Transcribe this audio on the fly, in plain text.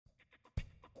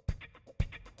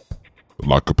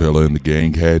LECAPALA and the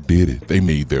gang had did it. They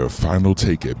made their final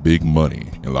take at big money,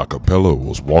 and LECAPALA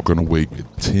was walking away with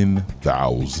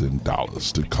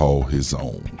 $10,000 to call his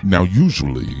own. Now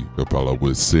usually, LECAPALA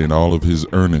would send all of his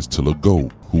earnings to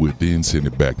LeGoat, who would then send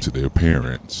it back to their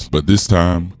parents. But this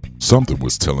time, something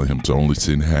was telling him to only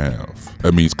send half.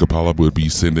 That means LECAPALA would be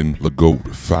sending LeGoat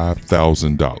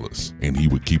 $5,000, and he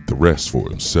would keep the rest for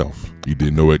himself. He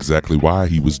didn't know exactly why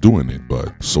he was doing it,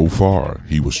 but so far,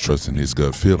 he was trusting his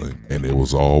gut feeling, and it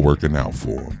was all working out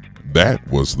for him. That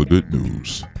was the good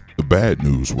news. The bad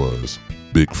news was,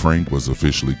 Big Frank was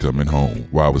officially coming home.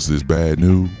 Why was this bad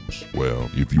news? Well,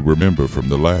 if you remember from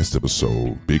the last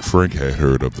episode, Big Frank had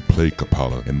heard of the play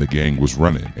LECAPALA and the gang was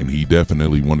running, and he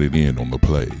definitely wanted in on the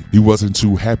play. He wasn't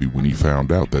too happy when he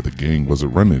found out that the gang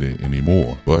wasn't running it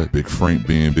anymore, but Big Frank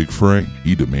being Big Frank,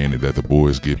 he demanded that the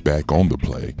boys get back on the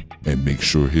play and make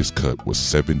sure his cut was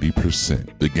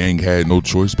 70%. The gang had no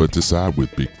choice but to side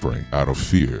with Big Frank out of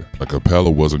fear.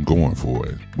 LECAPALA wasn't going for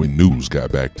it. When news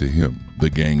got back to him, the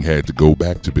gang had to go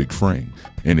back to Big Frank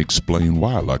and explain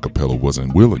why LECAPALA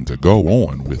wasn't willing to go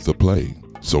on with the play.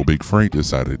 So Big Frank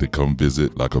decided to come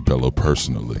visit LECAPALA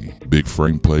personally. Big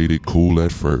Frank played it cool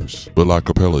at first, but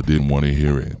LECAPALA didn't want to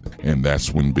hear it, and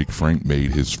that's when Big Frank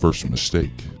made his first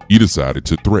mistake. He decided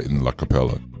to threaten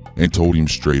LECAPALA and told him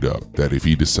straight up that if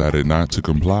he decided not to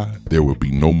comply, there would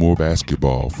be no more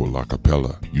basketball for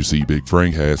LECAPALA. You see, Big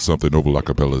Frank had something over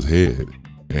LECAPALA's head,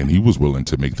 and he was willing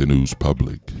to make the news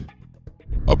public.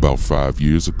 About 5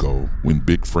 years ago, when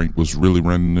Big Frank was really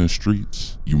running the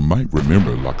streets, you might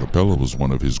remember LECAPALA was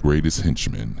one of his greatest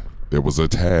henchmen. There was a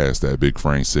task that Big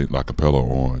Frank sent LECAPALA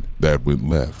on that went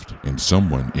left, and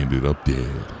someone ended up dead.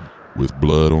 With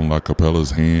blood on LECAPALA's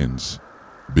hands,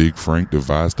 Big Frank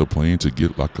devised a plan to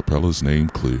get LECAPALA's name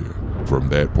clear. From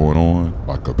that point on,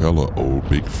 LECAPALA owed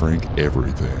Big Frank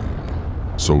everything.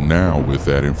 So now, with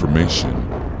that information,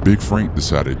 Big Frank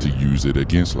decided to use it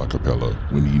against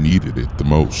LECAPALA when he needed it the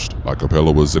most.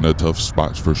 LECAPALA was in a tough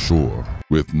spot for sure.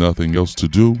 With nothing else to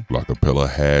do, LECAPALA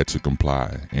had to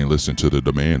comply and listen to the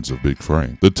demands of Big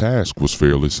Frank. The task was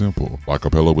fairly simple.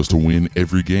 LECAPALA was to win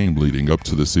every game leading up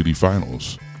to the city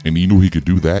finals, and he knew he could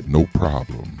do that no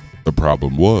problem. The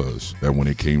problem was that when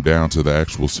it came down to the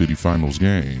actual city finals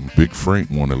game, Big Frank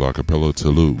wanted LECAPALA to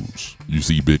lose. You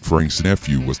see, Big Frank's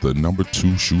nephew was the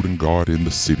 #2 shooting guard in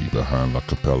the city behind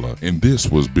LECAPALA, and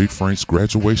this was Big Frank's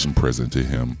graduation present to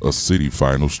him, a city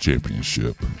finals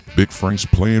championship. Big Frank's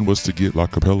plan was to get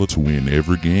LECAPALA to win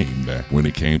every game that, when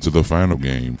it came to the final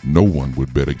game, no one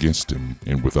would bet against him,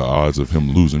 and with the odds of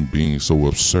him losing being so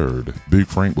absurd, Big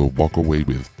Frank would walk away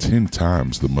with 10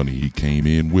 times the money he came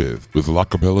in with. With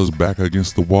LECAPALA's back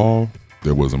against the wall,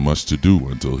 there wasn't much to do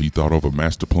until he thought of a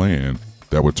master plan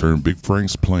that would turn Big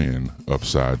Frank's plan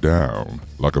upside down.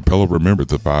 LECAPALA remembered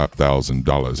the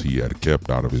 $5,000 he had kept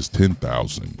out of his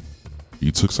 $10,000.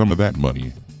 He took some of that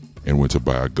money and went to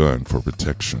buy a gun for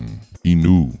protection. He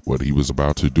knew what he was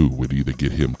about to do would either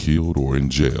get him killed or in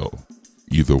jail.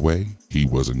 Either way, he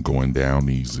wasn't going down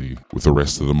easy. With the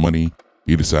rest of the money,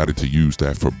 he decided to use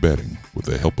that for betting. With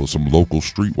the help of some local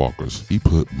streetwalkers, he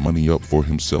put money up for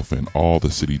himself in all the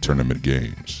city tournament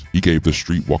games. He gave the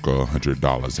streetwalker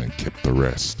 $100 and kept the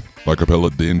rest.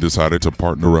 LECAPALA then decided to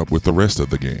partner up with the rest of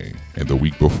the gang, and the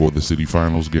week before the city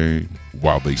finals game,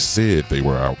 while they said they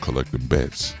were out collecting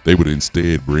bets, they would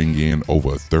instead bring in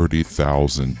over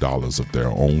 $30,000 of their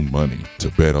own money to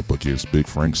bet up against Big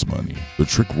Frank's money. The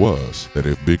trick was that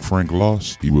if Big Frank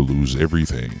lost, he would lose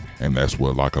everything, and that's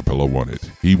what LECAPALA wanted.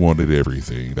 He wanted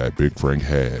everything that Big Frank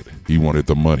had. He wanted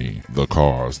the money, the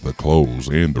cars, the clothes,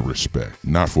 and the respect,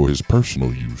 not for his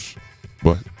personal use,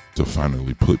 but to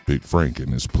finally put Big Frank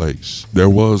in his place. There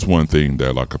was one thing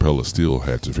that LECAPALA still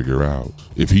had to figure out.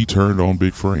 If he turned on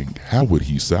Big Frank, how would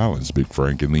he silence Big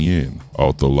Frank in the end?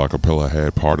 Although LECAPALA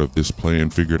had part of this plan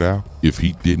figured out, if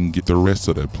he didn't get the rest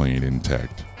of that plan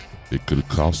intact, it could have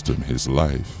cost him his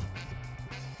life.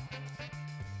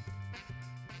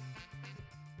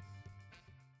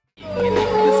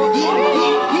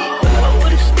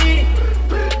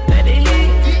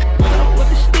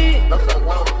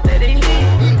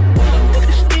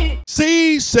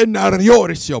 Señor,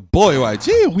 it's your boy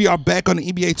YG. We are back on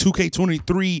the NBA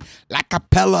 2K23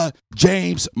 LECAPALA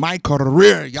James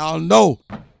MyCAREER. Y'all know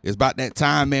it's about that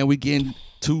time, man. We getting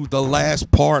to the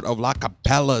last part of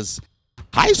LECAPALA's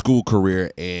high school career,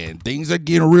 and things are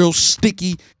getting real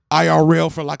sticky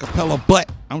IRL for LECAPALA, but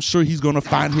I'm sure he's going to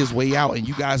find his way out. And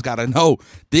you guys got to know,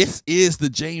 this is the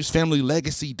James family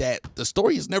legacy that the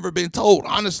story has never been told,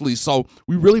 honestly. So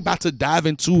we really about to dive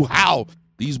into how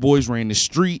these boys ran the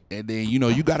street, and then, you know,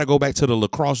 you got to go back to the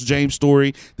Lacrosse James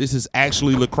story. This is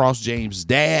actually Lacrosse James'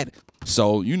 dad.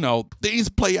 So, you know, things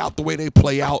play out the way they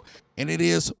play out, and it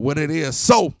is what it is.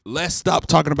 So let's stop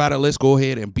talking about it. Let's go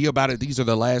ahead and be about it. These are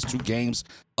the last 2 games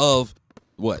of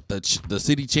what, the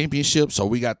city championship. So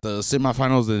we got the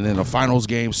semifinals and then the finals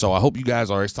game. So I hope you guys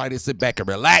are excited. Sit back and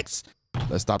relax.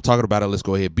 Let's stop talking about it. Let's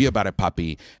go ahead. Be about it,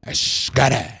 Poppy.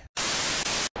 Ashkada.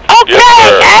 Okay,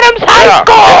 yes, Adams High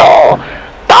School.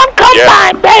 Don't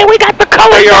combine, man. We got the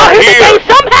colors out here today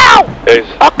somehow.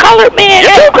 A colored man,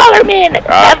 2 colored men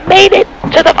have made it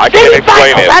to the city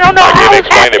finals. I don't know how it's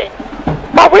happening.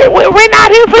 But we're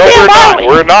not here for them, are we?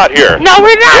 We're not here. No,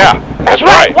 we're not. Yeah, that's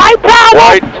right. White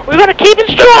power. We're going to keep it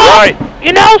strong. Right.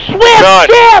 You know, Swift,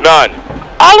 Sims. None.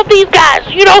 All of these guys.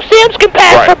 You know, Sims can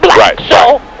pass for black.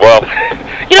 So, well,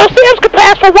 you know, Sims can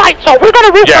pass for white. So we're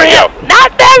going to root for him.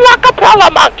 Not that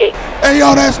LECAPALA monkey. Hey,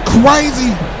 yo, that's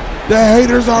crazy. The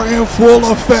haters are in full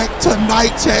effect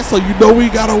tonight, chat. So you know we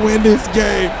got to win this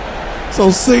game. So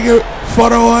sing it for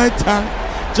the one time.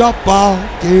 Jump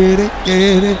out, get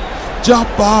it. Jump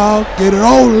out, get it.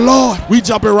 Oh, Lord. We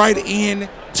jumping right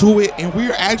into it, and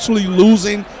we're actually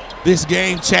losing this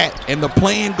game, chat. And the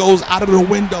plan goes out of the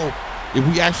window if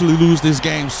we actually lose this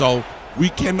game. So we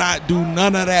cannot do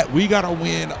none of that. We got to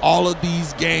win all of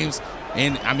these games.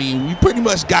 And, I mean, we pretty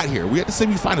much got here. We at the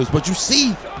semifinals. But you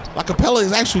see, LECAPALA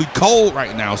is actually cold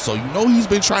right now. So you know he's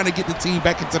been trying to get the team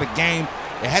back into the game.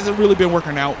 It hasn't really been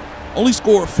working out. Only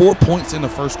scored 4 points in the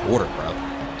first quarter, bro.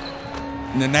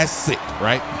 And then that's sick,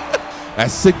 right?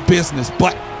 That's sick business.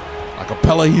 But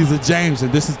LECAPALA, he's a James,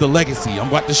 and this is the legacy. I'm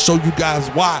about to show you guys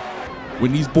why.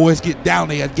 When these boys get down,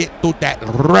 they get through that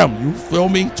rim. You feel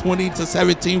me?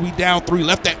 20-17, we down 3.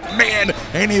 Left that man,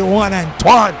 anyone,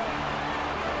 Antoine.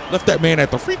 Left that man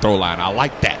at the free throw line. I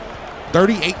like that.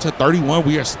 38-31,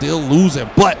 we are still losing.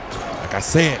 But, like I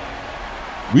said,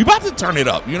 we about to turn it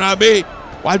up. You know what I mean?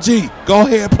 YG, go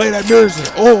ahead and play that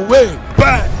music. Oh, wait,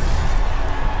 bang.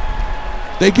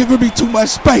 They giving me too much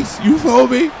space. You feel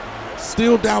me?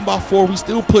 Still down by 4. We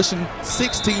still pushing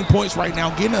 16 points right now.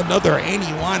 Getting another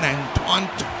 81 and Antoine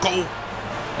to go.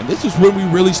 And this is when we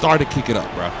really started to kick it up,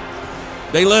 bro.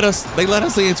 They let us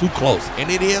in too close.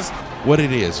 And it is what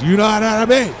it is. You know what I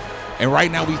mean? And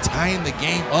right now we tying the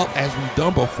game up as we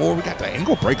done before. We got the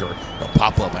ankle breaker to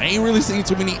pop up. I ain't really seen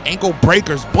too many ankle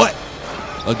breakers, but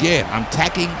again, I'm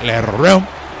tacking le rim.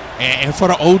 And for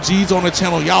the OGs on the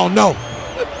channel, y'all know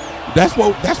that's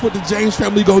what the James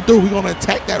family gonna do. We're gonna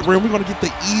attack that rim. We're gonna get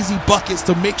the easy buckets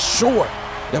to make sure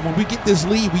that when we get this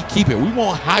lead, we keep it. We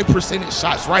want high percentage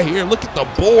shots right here. Look at the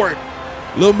board.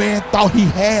 Little man thought he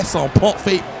had some pump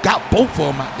fake, got both of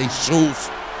them out their shoes.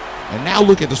 And now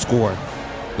look at the score.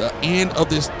 The end of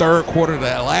this third quarter, the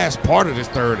last part of this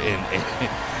third,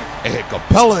 and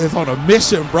Capella is on a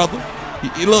mission, brother.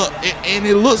 And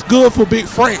it looks good for Big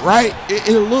Frank, right?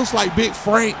 It looks like Big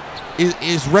Frank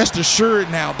is rest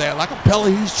assured now that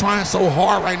LECAPALA, he's trying so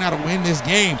hard right now to win this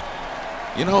game.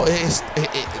 You know,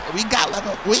 we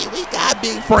got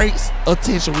Big Frank's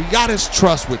attention. We got his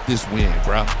trust with this win,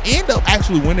 bro. End up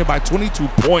actually winning by 22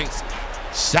 points.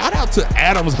 Shout out to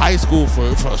Adams High School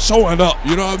for showing up,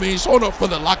 you know what I mean? Showing up for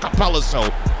the LECAPALA show.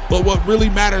 But what really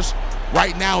matters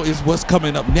right now is what's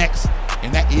coming up next,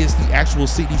 and that is the actual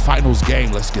city finals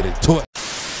game. Let's get into it.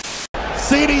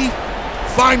 City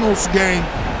finals game,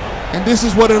 and this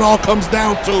is what it all comes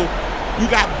down to. You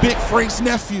got Big Frank's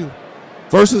nephew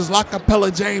versus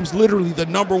LECAPALA James, literally the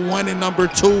 #1 and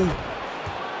 #2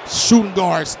 shooting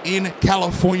guards in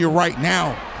California right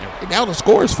now. And now the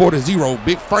score is 4-0.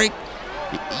 Big Frank,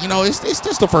 you know, it's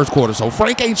just the first quarter, so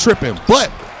Frank ain't tripping. But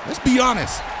let's be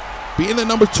honest, being the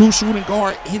 #2 shooting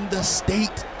guard in the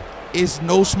state is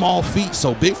no small feat.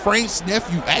 So Big Frank's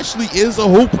nephew actually is a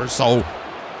hooper. So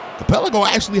Capella gonna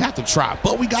actually have to try.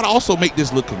 But we gotta also make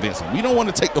this look convincing. We don't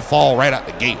want to take the fall right out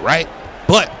the gate, right?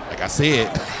 But like I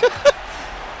said,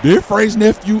 Big Frank's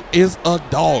nephew is a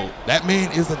dog. That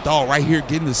man is a dog right here,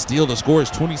 getting the steal. The score is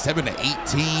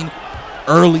 27-18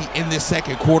 early in this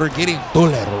second quarter, getting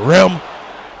through that rim.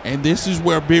 And this is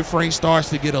where Big Frank starts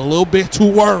to get a little bit too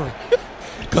worried,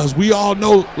 because we all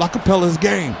know LECAPALA's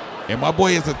game. And my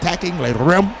boy is attacking the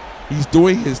rim. He's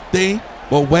doing his thing.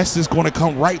 But West is going to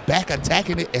come right back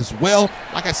attacking it as well.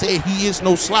 Like I said, he is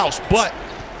no slouch. But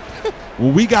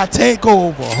when we got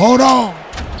takeover, hold on.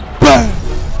 Bang.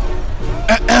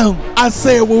 I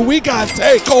said when we got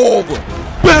takeover,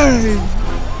 bang.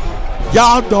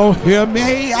 Y'all don't hear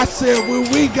me. I said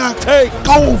when we got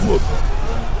takeover,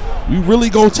 we really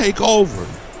gonna take over.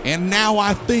 And now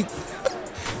I think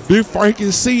Big Frank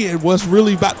is seeing what's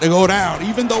really about to go down,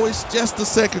 even though it's just the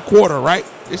second quarter, right?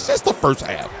 It's just the first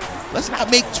half. Let's not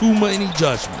make too many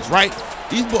judgments, right?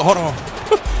 These boys, hold on,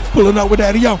 pulling up with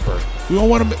that yumper. We don't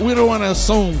want to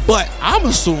assume, but I'm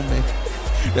assuming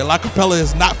that LECAPALA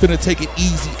is not finna take it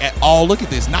easy at all. Look at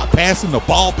this, not passing the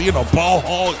ball, being a ball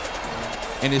hog.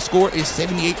 And his score is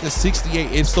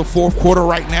 78-68. It's the fourth quarter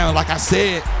right now. And like I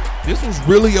said, this was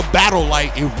really a battle.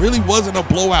 Like, it really wasn't a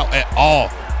blowout at all.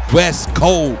 West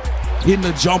Cole hitting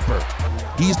the jumper.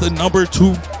 He's the number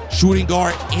 2 shooting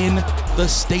guard in the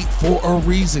state for a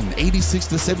reason.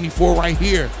 86-74 right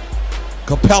here.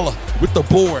 Capella with the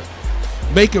board,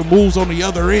 making moves on the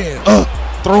other end.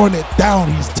 Throwing it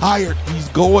down. He's tired. He's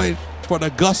going for the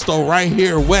gusto right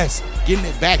here. West getting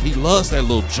it back. He loves that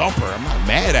little jumper. I'm not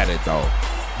mad at it though.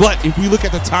 But if we look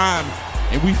at the time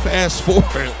and we fast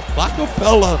forward,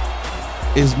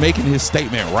 LECAPALA is making his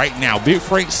statement right now. Big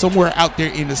Frank somewhere out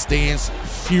there in the stands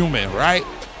fuming, right?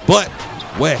 But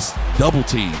West double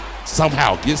team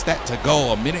somehow gets that to go.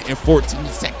 1 minute and 14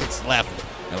 seconds left.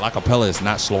 And LECAPALA is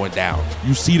not slowing down.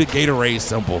 You see the Gatorade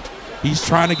symbol. He's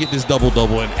trying to get this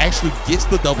double-double and actually gets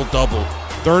the double-double.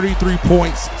 33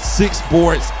 points, 6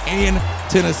 boards, and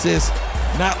 10 assists.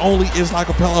 Not only is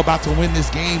LECAPALA about to win this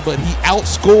game, but he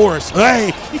outscores,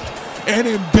 and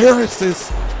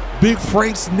embarrasses Big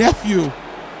Frank's nephew.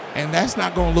 And that's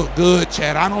not going to look good,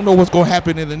 Chad. I don't know what's going to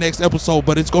happen in the next episode,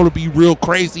 but it's going to be real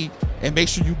crazy. And make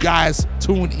sure you guys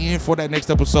tune in for that next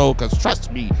episode, because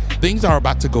trust me, things are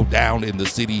about to go down in the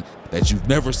city that you've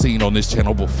never seen on this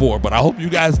channel before. But I hope you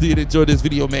guys did enjoy this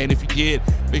video, man. If you did,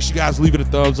 make sure you guys leave it a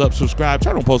thumbs up, subscribe,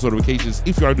 turn on post notifications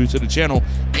if you are new to the channel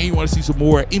and you want to see some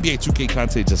more NBA 2K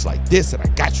content just like this. And I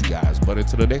got you guys. But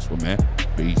until the next one, man.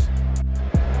 Peace.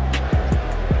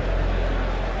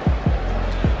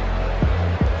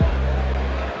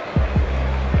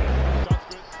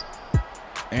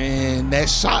 And that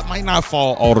shot might not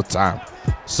fall all the time.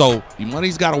 So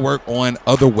Money's got to work on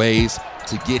other ways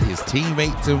to get his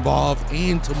teammates involved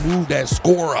and to move that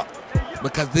score up.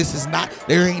 Because this is not,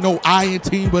 there ain't no I in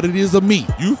team, but it is a me.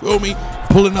 You feel me?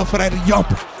 Pulling up for that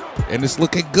jumper. And it's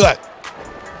looking good.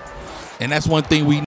 And that's one thing we